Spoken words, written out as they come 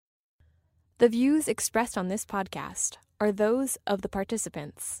The views expressed on this podcast are those of the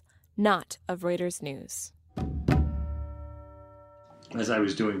participants, not of Reuters News. As I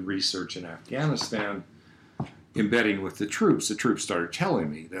was doing research in Afghanistan, embedding with the troops started telling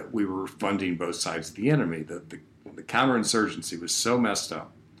me that we were funding both sides of the enemy, that the counterinsurgency was so messed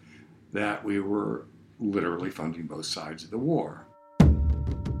up that we were literally funding both sides of the war.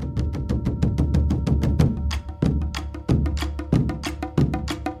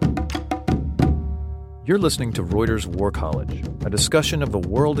 You're listening to Reuters War College, a discussion of the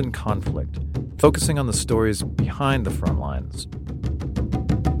world in conflict, focusing on the stories behind the front lines.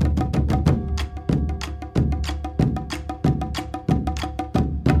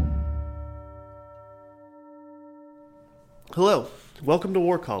 Hello, welcome to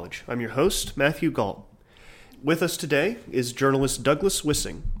War College. I'm your host, Matthew Galt. With us today is journalist Douglas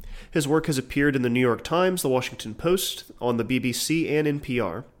Wissing. His work has appeared in the New York Times, the Washington Post, on the BBC, and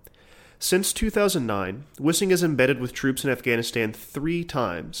NPR. Since 2009, Wissing is embedded with troops in Afghanistan 3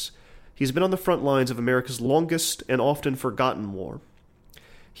 times. He's been on the front lines of America's longest and often forgotten war.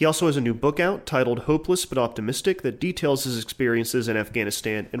 He also has a new book out titled Hopeless but Optimistic that details his experiences in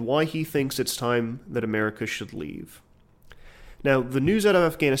Afghanistan and why he thinks it's time that America should leave. Now, the news out of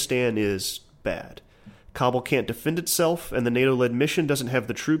Afghanistan is bad. Kabul can't defend itself, and the NATO-led mission doesn't have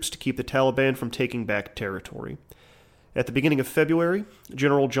the troops to keep the Taliban from taking back territory. At the beginning of February,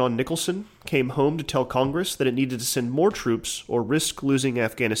 General John Nicholson came home to tell Congress that it needed to send more troops or risk losing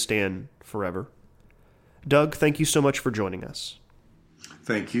Afghanistan forever. Doug, thank you so much for joining us.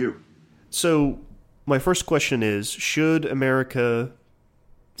 Thank you. So, my first question is, should America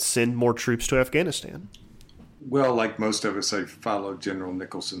send more troops to Afghanistan? Well, like most of us, I followed General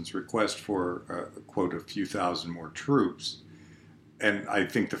Nicholson's request for, quote, a few thousand more troops. And I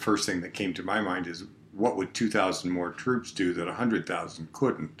think the first thing that came to my mind is, what would 2,000 more troops do that 100,000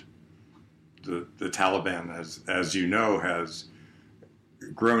 couldn't? The Taliban, as you know, has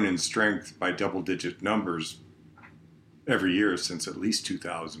grown in strength by double-digit numbers every year since at least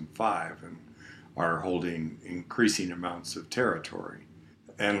 2005 and are holding increasing amounts of territory.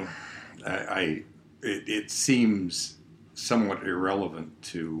 And it seems somewhat irrelevant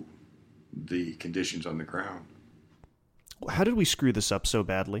to the conditions on the ground. How did we screw this up so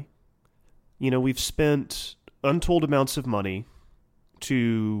badly? You know, we've spent untold amounts of money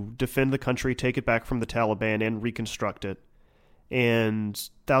to defend the country, take it back from the Taliban, and reconstruct it, and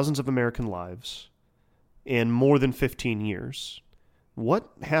thousands of American lives, in more than 15 years. What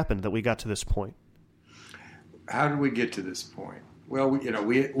happened that we got to this point? How did we get to this point? Well,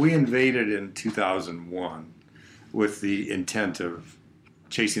 we invaded in 2001 with the intent of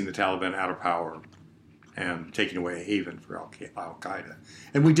chasing the Taliban out of power and taking away a haven for Al-Qaeda.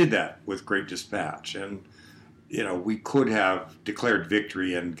 And we did that with great dispatch. And, we could have declared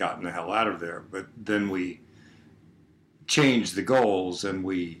victory and gotten the hell out of there, but then we changed the goals and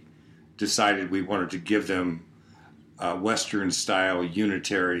we decided we wanted to give them a Western-style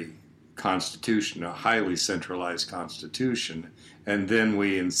unitary constitution, a highly centralized constitution, and then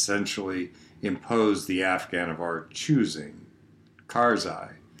we essentially imposed the Afghan of our choosing,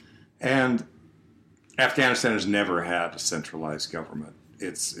 Karzai. And Afghanistan has never had a centralized government.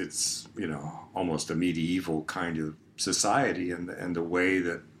 It's almost a medieval kind of society, and the way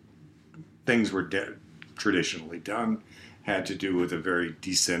that things were traditionally done had to do with a very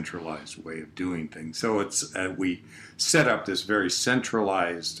decentralized way of doing things. So we set up this very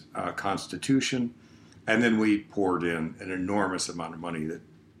centralized constitution, and then we poured in an enormous amount of money that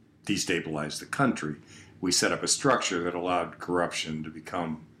destabilized the country. We set up a structure that allowed corruption to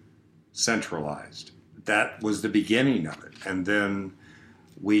become centralized. That was the beginning of it. And then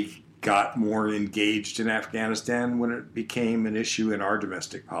we got more engaged in Afghanistan when it became an issue in our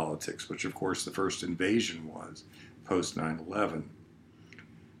domestic politics, which of course the first invasion was, post 9/11.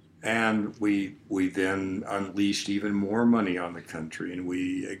 And we then unleashed even more money on the country, and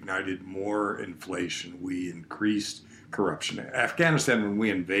we ignited more inflation. We increased corruption. Afghanistan, when we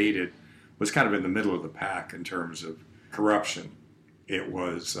invaded, was kind of in the middle of the pack in terms of corruption. It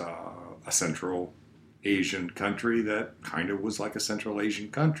was a Central Asian country that kind of was like a Central Asian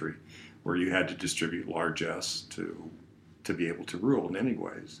country, where you had to distribute largesse to be able to rule in any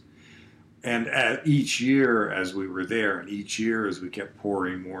ways. And each year as we were there, and each year as we kept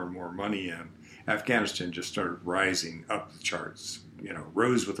pouring more and more money in, Afghanistan just started rising up the charts,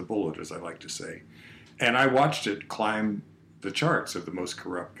 rose with a bullet, as I like to say. And I watched it climb the charts of the most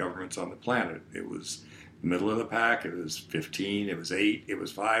corrupt governments on the planet. It was middle of the pack, it was 15, it was 8, it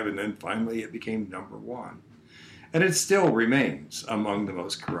was 5, and then finally it became number 1. And it still remains among the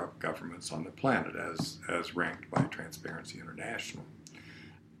most corrupt governments on the planet, as ranked by Transparency International.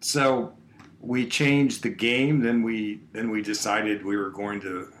 So we changed the game. Then we decided we were going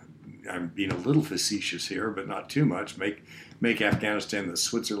to, I'm being a little facetious here, but not too much, make Afghanistan the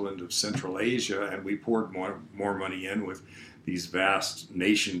Switzerland of Central Asia, and we poured more money in with these vast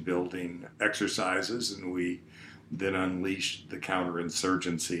nation-building exercises, and we then unleashed the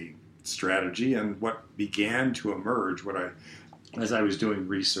counterinsurgency strategy. And what began to emerge, as I was doing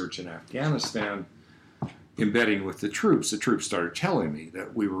research in Afghanistan, embedding with the troops started telling me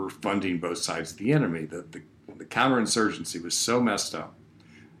that we were funding both sides of the enemy, that the counterinsurgency was so messed up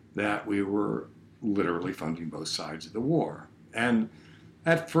that we were literally funding both sides of the war. And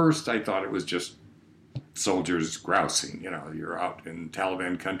at first I thought it was just soldiers grousing. You're out in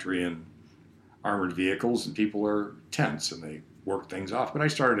Taliban country in armored vehicles and people are tense and they work things off. But I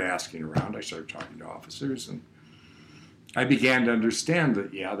started asking around, I started talking to officers, and I began to understand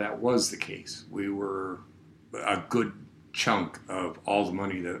that, that was the case. We were a good chunk of all the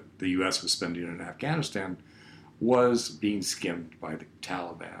money that the U.S. was spending in Afghanistan was being skimmed by the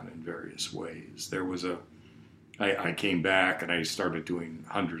Taliban in various ways. There was I came back and I started doing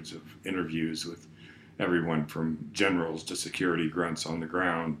hundreds of interviews with everyone from generals to security grunts on the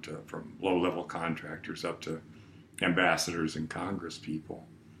ground, from low-level contractors up to ambassadors and Congress people.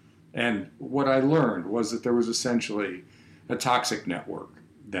 And what I learned was that there was essentially a toxic network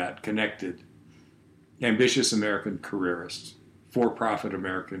that connected ambitious American careerists, for-profit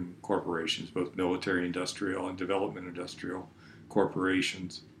American corporations, both military industrial and development industrial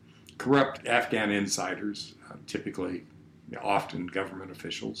corporations, corrupt Afghan insiders, typically, often government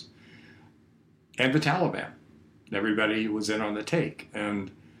officials, and the Taliban. Everybody was in on the take. And,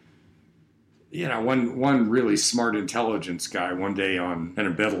 one really smart intelligence guy one day on an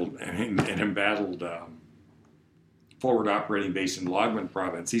embattled forward operating base in Logman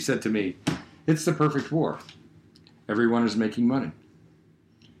province, he said to me, "It's the perfect war. Everyone is making money."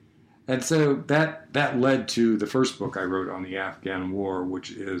 And so that led to the first book I wrote on the Afghan war,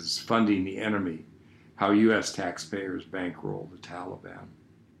 which is Funding the Enemy, How U.S. Taxpayers Bankroll the Taliban.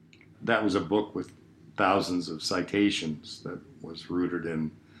 That was a book with thousands of citations that was rooted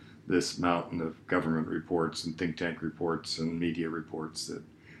in this mountain of government reports and think tank reports and media reports that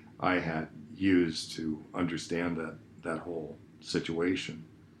I had used to understand that whole situation.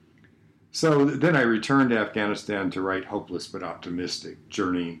 So then I returned to Afghanistan to write Hopeless but Optimistic,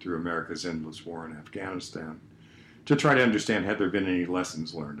 Journeying Through America's Endless War in Afghanistan, to try to understand, had there been any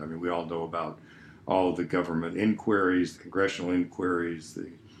lessons learned? I mean, we all know about all the government inquiries, the congressional inquiries, the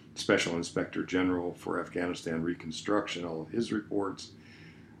Special Inspector General for Afghanistan Reconstruction, all of his reports.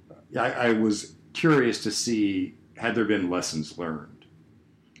 I was curious to see, had there been lessons learned?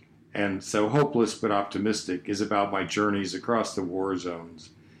 And so Hopeless but Optimistic is about my journeys across the war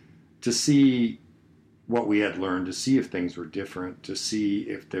zones to see what we had learned, to see if things were different, to see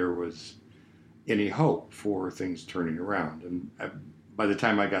if there was any hope for things turning around. And by the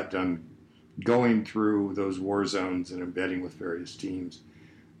time I got done going through those war zones and embedding with various teams,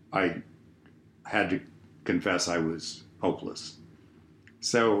 I had to confess I was hopeless.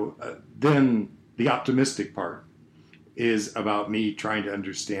 So then the optimistic part is about me trying to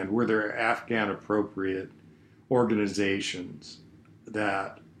understand, were there Afghan appropriate organizations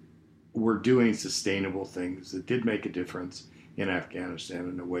that were doing sustainable things that did make a difference in Afghanistan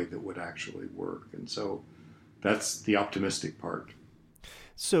in a way that would actually work. And so that's the optimistic part.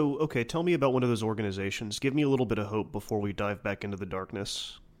 So, okay, tell me about one of those organizations. Give me a little bit of hope before we dive back into the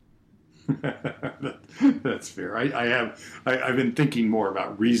darkness. That's fair. I've been thinking more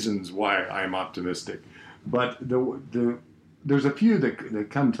about reasons why I'm optimistic, but there's a few that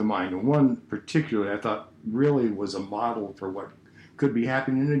come to mind. And one particularly I thought really was a model for what could be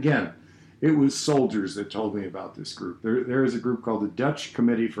happening. And again, it was soldiers that told me about this group. There is a group called the Dutch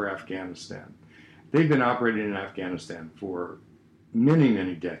Committee for Afghanistan. They've been operating in Afghanistan for many,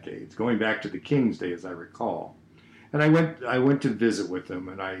 many decades, going back to the King's Day, as I recall. And I went to visit with them,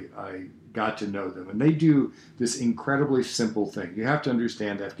 and I got to know them. And they do this incredibly simple thing. You have to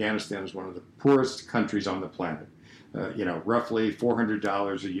understand Afghanistan is one of the poorest countries on the planet. Roughly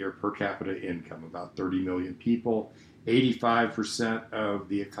 $400 a year per capita income, about 30 million people. 85% of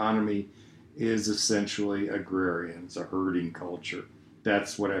the economy is essentially agrarian. It's a herding culture.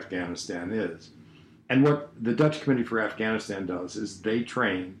 That's what Afghanistan is. And what the Dutch Committee for Afghanistan does is they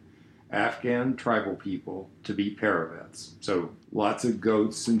train Afghan tribal people to be paravets. So lots of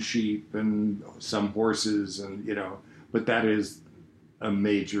goats and sheep and some horses, but that is a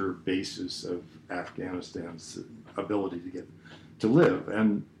major basis of Afghanistan's ability to live.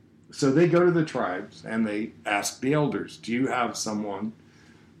 And so they go to the tribes and they ask the elders, do you have someone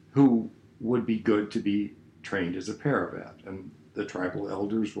who would be good to be trained as a paravet? And the tribal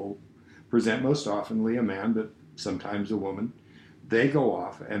elders will present most oftenly a man, but sometimes a woman. They go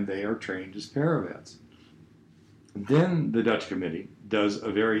off and they are trained as paravets. Then the Dutch Committee does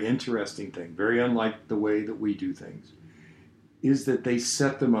a very interesting thing, very unlike the way that we do things, is that they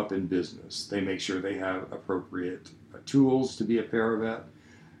set them up in business. They make sure they have appropriate tools to be a paravet.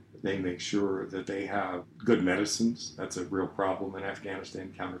 They make sure that they have good medicines. That's a real problem in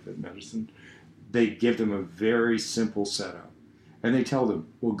Afghanistan, counterfeit medicine. They give them a very simple setup. And they tell them,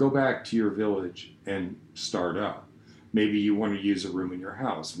 well, go back to your village and start up. Maybe you want to use a room in your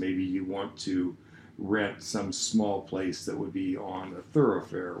house. Maybe you want to rent some small place that would be on a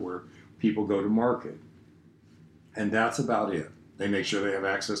thoroughfare where people go to market. And that's about it. They make sure they have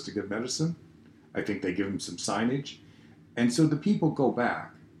access to good medicine. I think they give them some signage. And so the people go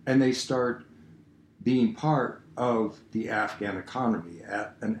back and they start being part of the Afghan economy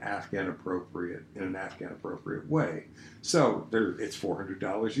in an Afghan appropriate way. So it's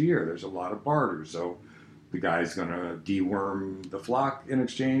 $400 a year. There's a lot of barter. So the guy's going to deworm the flock in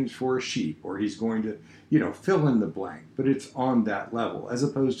exchange for a sheep, or he's going to, fill in the blank. But it's on that level, as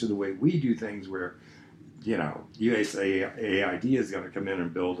opposed to the way we do things where, USAID is going to come in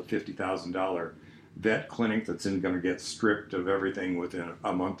and build a $50,000 vet clinic that's going to get stripped of everything within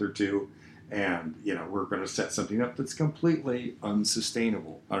a month or two. And, we're going to set something up that's completely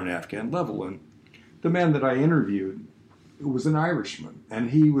unsustainable on an Afghan level. And the man that I interviewed was an Irishman, and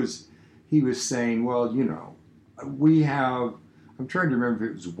he was saying, well, we have, I'm trying to remember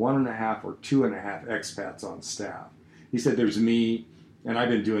if it was 1.5 or 2.5 expats on staff. He said, there's me, and I've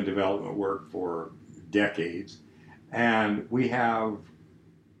been doing development work for decades, and we have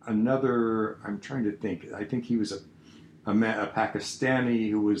another, I'm trying to think, I think he was a Pakistani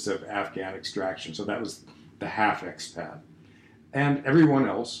who was of Afghan extraction, so that was the half expat. And everyone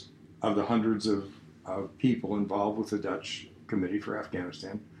else of the hundreds of people involved with the Dutch Committee for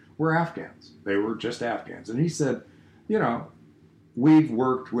Afghanistan were Afghans. They were just Afghans. And he said, we've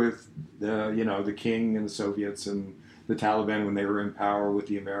worked with the king and the Soviets and the Taliban when they were in power, with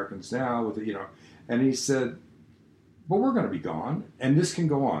the Americans now, and he said, but we're going to be gone, and this can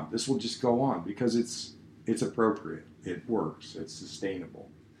go on. This will just go on because it's appropriate. It works. It's sustainable.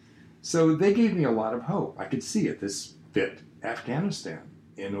 So they gave me a lot of hope. I could see it. This fit Afghanistan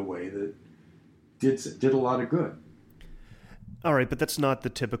in a way that did a lot of good. All right, but that's not the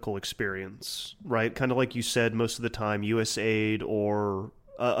typical experience, right? Kind of like you said, most of the time USAID or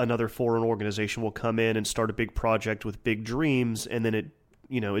another foreign organization will come in and start a big project with big dreams, and then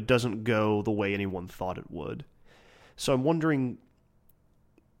it doesn't go the way anyone thought it would. So I'm wondering,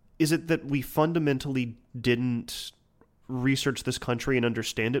 is it that we fundamentally didn't research this country and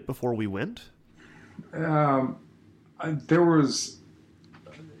understand it before we went? There was,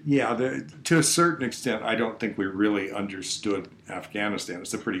 to a certain extent, I don't think we really understood Afghanistan.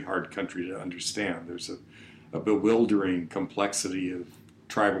 It's a pretty hard country to understand. There's a bewildering complexity of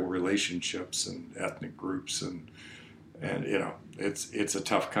tribal relationships and ethnic groups, and it's a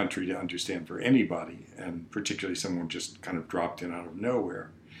tough country to understand for anybody, and particularly someone just kind of dropped in out of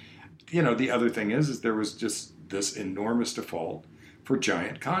nowhere. The other thing is there was just this enormous default for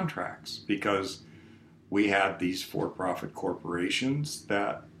giant contracts because we had these for-profit corporations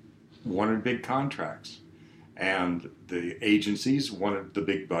that wanted big contracts, and the agencies wanted the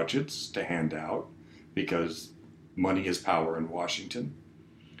big budgets to hand out because money is power in Washington.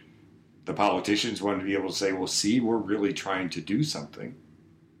 The politicians wanted to be able to say, well, see, we're really trying to do something.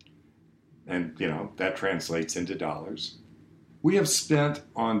 And, that translates into dollars. We have spent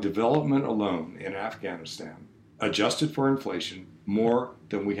on development alone in Afghanistan, adjusted for inflation, more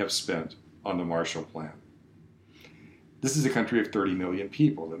than we have spent on the Marshall Plan. This is a country of 30 million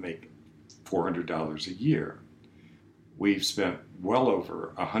people that make $400 a year. We've spent well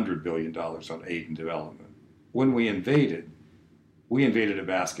over $100 billion on aid and development. When we invaded a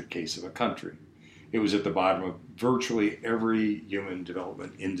basket case of a country. It was at the bottom of virtually every human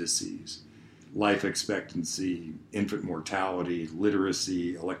development indices. Life expectancy, infant mortality,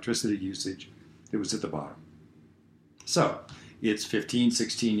 literacy, electricity usage. It was at the bottom. So it's 15,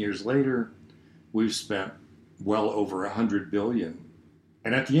 16 years later. We've spent well over $100 billion.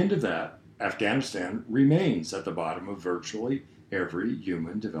 And at the end of that, Afghanistan remains at the bottom of virtually every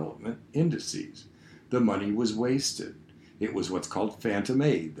human development indices. The money was wasted. It was what's called phantom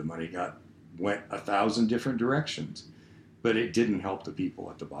aid. The money went 1,000 different directions, but it didn't help the people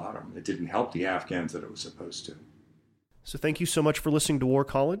at the bottom. It didn't help the Afghans that it was supposed to. So thank you so much for listening to War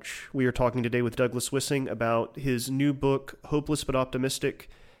College. We are talking today with Douglas Wissing about his new book, Hopeless but Optimistic,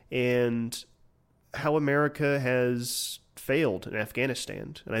 and how America has failed in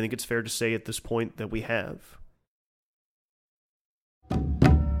Afghanistan. And I think it's fair to say at this point that we have.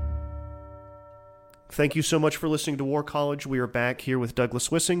 Thank you so much for listening to War College. We are back here with Douglas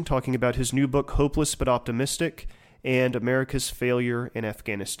Wissing talking about his new book, Hopeless but Optimistic, and America's Failure in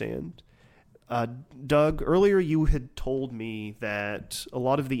Afghanistan. Doug, earlier you had told me that a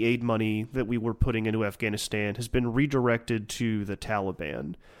lot of the aid money that we were putting into Afghanistan has been redirected to the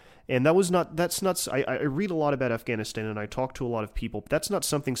Taliban. And I read a lot about Afghanistan and I talk to a lot of people, but that's not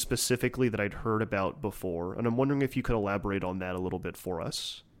something specifically that I'd heard about before. And I'm wondering if you could elaborate on that a little bit for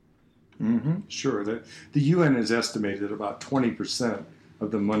us. Mm-hmm. Sure. The UN has estimated that about 20% of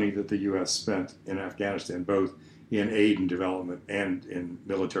the money that the U.S. spent in Afghanistan, both in aid and development and in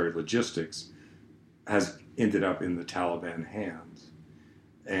military logistics, has ended up in the Taliban hands.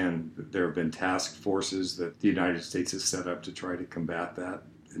 And there have been task forces that the United States has set up to try to combat that,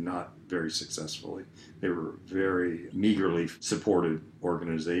 and not very successfully. They were very meagerly supported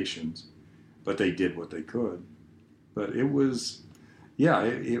organizations, but they did what they could. But it was,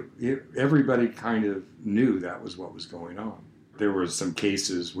 everybody kind of knew that was what was going on. There were some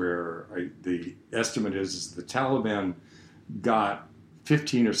cases where the estimate is the Taliban got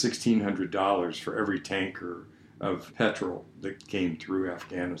 $1,500 or $1,600 for every tanker of petrol that came through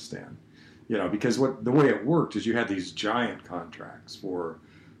Afghanistan. Because the way it worked is you had these giant contracts for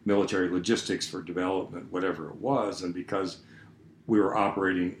military logistics, for development, whatever it was, and because we were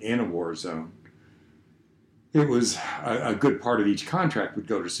operating in a war zone, it was a good part of each contract would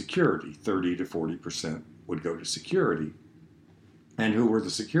go to security. 30 to 40% would go to security. And who were the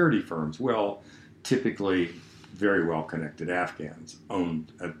security firms? Well, typically very well-connected Afghans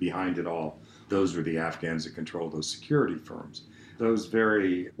owned behind it all. Those were the Afghans that controlled those security firms. Those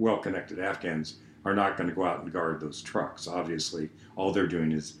very well-connected Afghans are not going to go out and guard those trucks. Obviously, all they're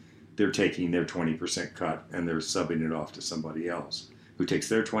doing is they're taking their 20% cut and they're subbing it off to somebody else. Who takes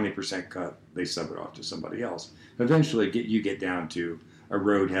their 20% cut, they sub it off to somebody else. Eventually, you get down to a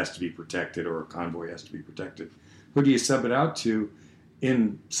road has to be protected or a convoy has to be protected. Who do you sub it out to?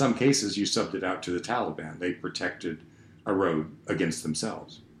 In some cases, you subbed it out to the Taliban. They protected a road against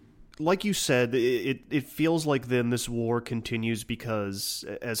themselves. Like you said, it feels like then this war continues because,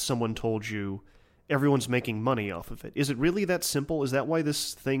 as someone told you, everyone's making money off of it. Is it really that simple? Is that why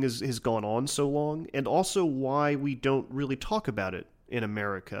this thing has gone on so long? And also why we don't really talk about it in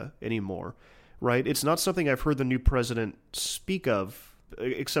America anymore, right? It's not something I've heard the new president speak of,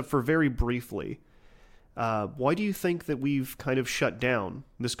 except for very briefly. Why do you think that we've kind of shut down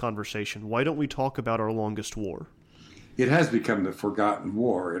this conversation? Why don't we talk about our longest war? It has become the forgotten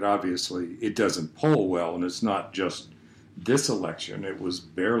war. It doesn't poll well, and it's not just this election. It was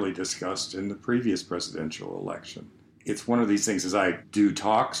barely discussed in the previous presidential election. It's one of these things, as I do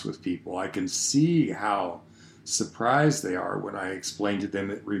talks with people, I can see how surprised they are when I explain to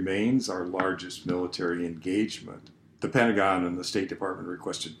them it remains our largest military engagement. The Pentagon and the State Department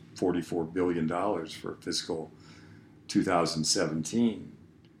requested $44 billion for fiscal 2017.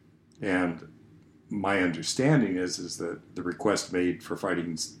 And my understanding is that the request made for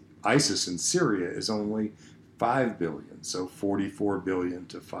fighting ISIS in Syria is only $5 billion, so $44 billion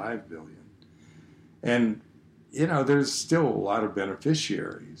to $5 billion. And, there's still a lot of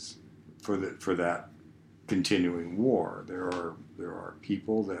beneficiaries for that continuing war. There are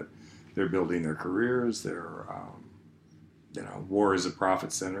people that they're building their careers. War is a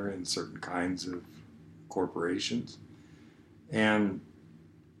profit center in certain kinds of corporations, and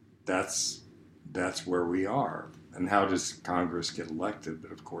that's where we are. And how does Congress get elected?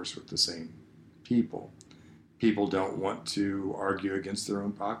 But of course, with the same people. People don't want to argue against their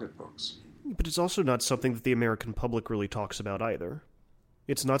own pocketbooks. But it's also not something that the American public really talks about either.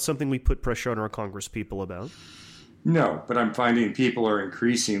 It's not something we put pressure on our Congress people about. No, but I'm finding people are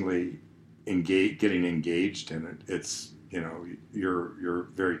increasingly getting engaged in it. It's, you're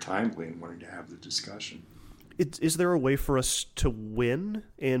very timely in wanting to have the discussion. Is there a way for us to win?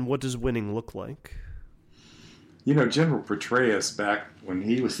 And what does winning look like? General Petraeus, back when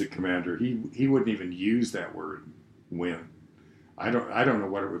he was the commander, he wouldn't even use that word, win. I don't know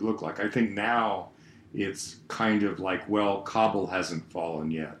what it would look like. I think now it's kind of like, well, Kabul hasn't fallen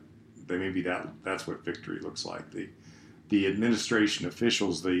yet. Maybe that's what victory looks like. The administration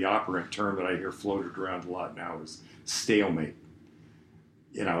officials, the operant term that I hear floated around a lot now is stalemate.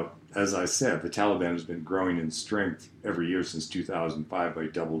 As I said, the Taliban has been growing in strength every year since 2005 by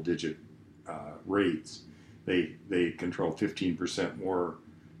double-digit rates. They control 15% more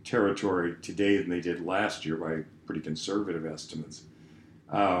territory today than they did last year by pretty conservative estimates.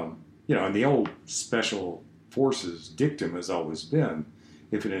 And the old special forces dictum has always been,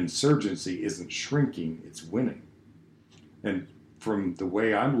 if an insurgency isn't shrinking, it's winning. And from the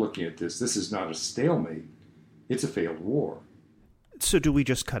way I'm looking at this is not a stalemate, it's a failed war. So do we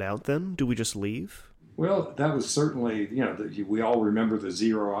just cut out then? Do we just leave? Well, that was certainly, we all remember the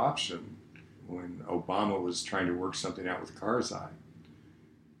zero option when Obama was trying to work something out with Karzai.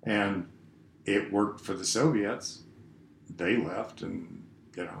 And it worked for the Soviets. They left, and,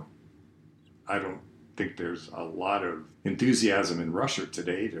 I don't think there's a lot of enthusiasm in Russia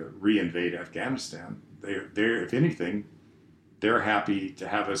today to reinvade Afghanistan. They're, if anything, they're happy to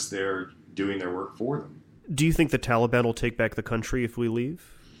have us there doing their work for them. Do you think the Taliban will take back the country if we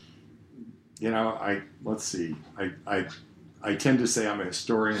leave? Let's see. I tend to say I'm a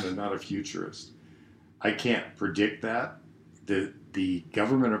historian and not a futurist. I can't predict that. The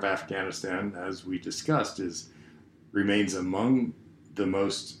government of Afghanistan, as we discussed, remains among the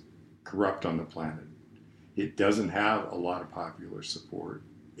most corrupt on the planet. It doesn't have a lot of popular support.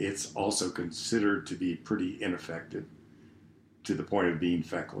 It's also considered to be pretty ineffective to the point of being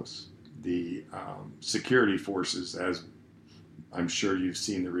feckless. The security forces, as I'm sure you've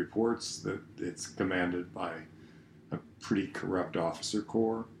seen the reports, that it's commanded by a pretty corrupt officer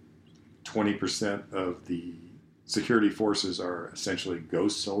corps. 20% of the security forces are essentially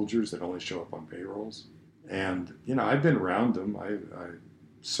ghost soldiers that only show up on payrolls. And, I've been around them. I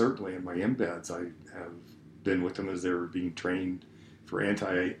certainly in my embeds, I have been with them as they were being trained for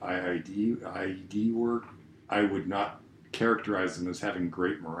anti-IED work. I would not characterize them as having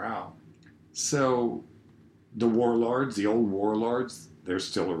great morale. So the warlords, the old warlords, they're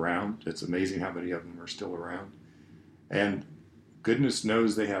still around. It's amazing how many of them are still around. And goodness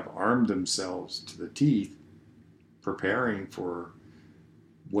knows they have armed themselves to the teeth preparing for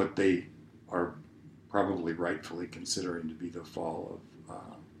what they are probably rightfully considering to be the fall of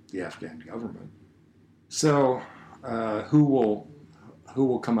the Afghan government. So who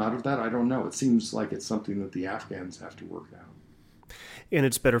will come out of that? I don't know. It seems like it's something that the Afghans have to work out. And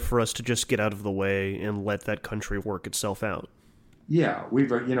it's better for us to just get out of the way and let that country work itself out. Yeah,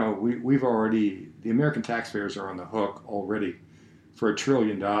 we've already, the American taxpayers are on the hook already for $1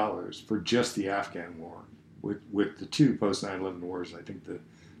 trillion for just the Afghan war. With the two post 9/11 wars, I think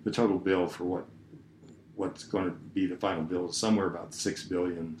the total bill for what's going to be the final bill is somewhere about $6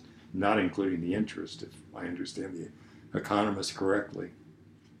 billion, not including the interest, if I understand the economists correctly.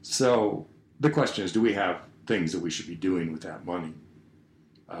 So the question is, do we have things that we should be doing with that money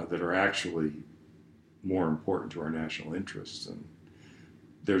that are actually more important to our national interests? And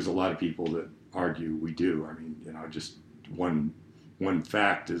there's a lot of people that argue we do. I mean, just one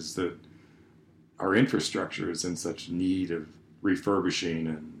fact is that our infrastructure is in such need of refurbishing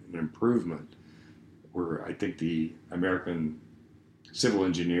and improvement, where I think the American civil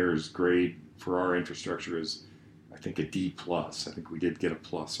engineers grade for our infrastructure is, I think, a D+. I think we did get a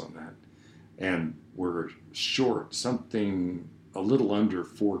plus on that. And we're short something a little under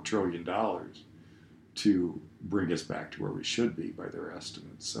 $4 trillion to bring us back to where we should be by their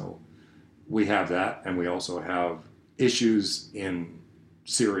estimates. So we have that, and we also have issues in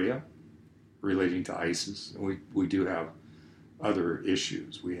Syria relating to ISIS. And we do have other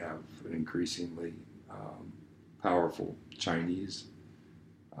issues. We have an increasingly powerful Chinese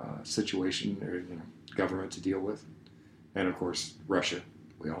situation, or government to deal with, and of course Russia.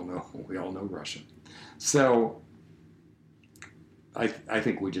 We all know Russia. So I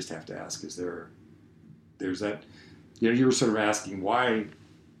think we just have to ask: there's that? You were sort of asking why.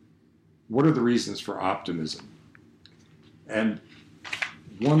 What are the reasons for optimism? And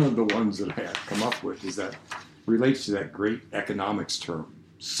one of the ones that I have come up with is that relates to that great economics term,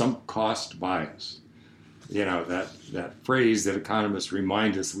 sunk cost bias. That phrase that economists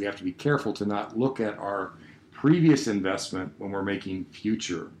remind us we have to be careful to not look at our previous investment when we're making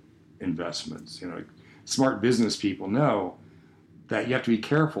future investments. Smart business people know that you have to be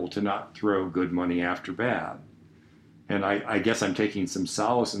careful to not throw good money after bad. And I guess I'm taking some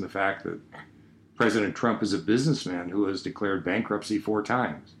solace in the fact that President Trump is a businessman who has declared bankruptcy 4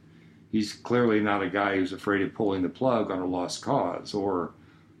 times. He's clearly not a guy who's afraid of pulling the plug on a lost cause or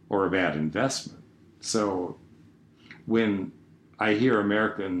a bad investment. So when I hear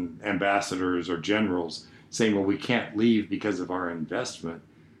American ambassadors or generals saying, well, we can't leave because of our investment,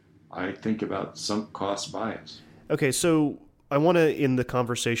 I think about sunk cost bias. Okay, so I want to end the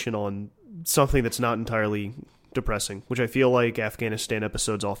conversation on something that's not entirely depressing, which I feel like Afghanistan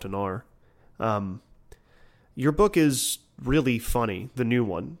episodes often are. Your book is really funny, the new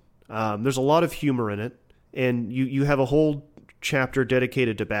one. There's a lot of humor in it, and you have a whole chapter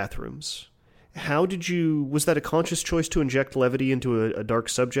dedicated to bathrooms. Was that a conscious choice to inject levity into a dark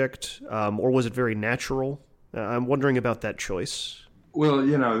subject, or was it very natural? I'm wondering about that choice. Well,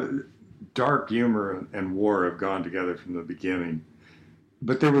 dark humor and war have gone together from the beginning.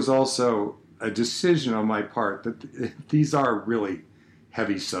 But there was also a decision on my part that these are really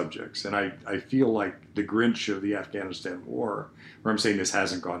heavy subjects. And I feel like the Grinch of the Afghanistan war, where I'm saying this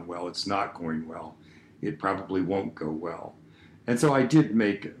hasn't gone well, it's not going well, it probably won't go well. And so I did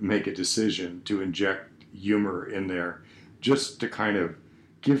make a decision to inject humor in there just to kind of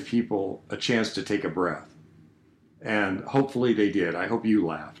give people a chance to take a breath. And hopefully they did. I hope you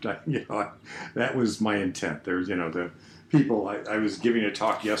laughed. That was my intent. There's, the people, I was giving a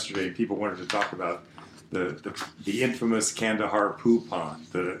talk yesterday, and people wanted to talk about the infamous Kandahar poo pond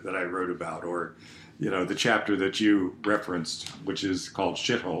that I wrote about, or, the chapter that you referenced, which is called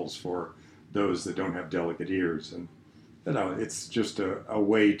Shitholes for those that don't have delicate ears. And, it's just a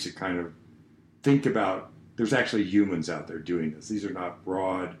way to kind of think about, there's actually humans out there doing this. These are not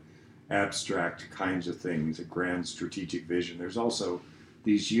broad, abstract kinds of things, a grand strategic vision. There's also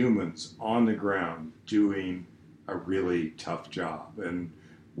these humans on the ground doing a really tough job, and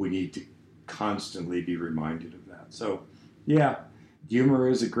we need to constantly be reminded of that. So, yeah, humor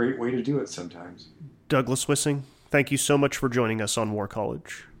is a great way to do it sometimes. Douglas Wissing, thank you so much for joining us on War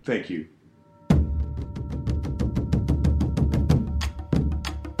College. Thank you.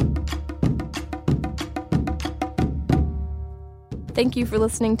 Thank you for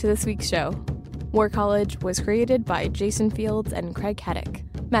listening to this week's show. War College was created by Jason Fields and Craig Heddick.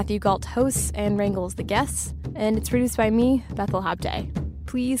 Matthew Galt hosts and wrangles the guests, and it's produced by me, Bethel Habday.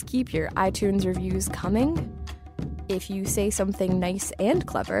 Please keep your iTunes reviews coming. If you say something nice and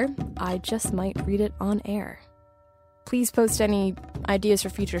clever, I just might read it on air. Please post any ideas for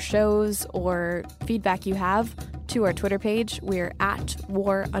future shows or feedback you have to our Twitter page. We're at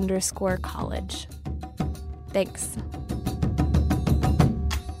war_college. Thanks.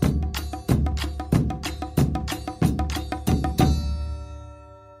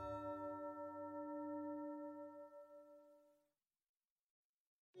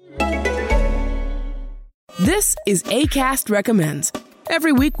 This is Acast Recommends.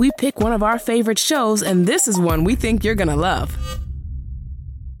 Every week we pick one of our favorite shows, and this is one we think you're gonna love.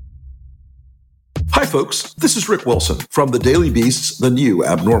 Hi, folks. This is Rick Wilson from The Daily Beast's The New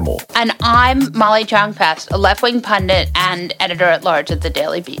Abnormal. And I'm Molly Jong-Past, a left-wing pundit and editor-at-large at The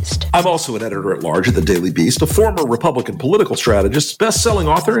Daily Beast. I'm also an editor-at-large at The Daily Beast, a former Republican political strategist, best-selling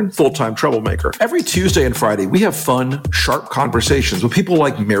author, and full-time troublemaker. Every Tuesday and Friday, we have fun, sharp conversations with people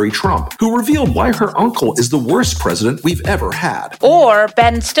like Mary Trump, who revealed why her uncle is the worst president we've ever had. Or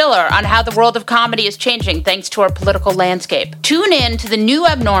Ben Stiller on how the world of comedy is changing thanks to our political landscape. Tune in to The New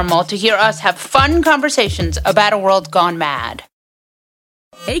Abnormal to hear us have fun conversations about a world gone mad.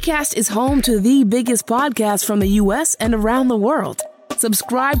 Acast is home to the biggest podcasts from the U.S. and around the world.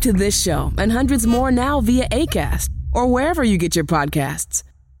 Subscribe to this show and hundreds more now via Acast or wherever you get your podcasts.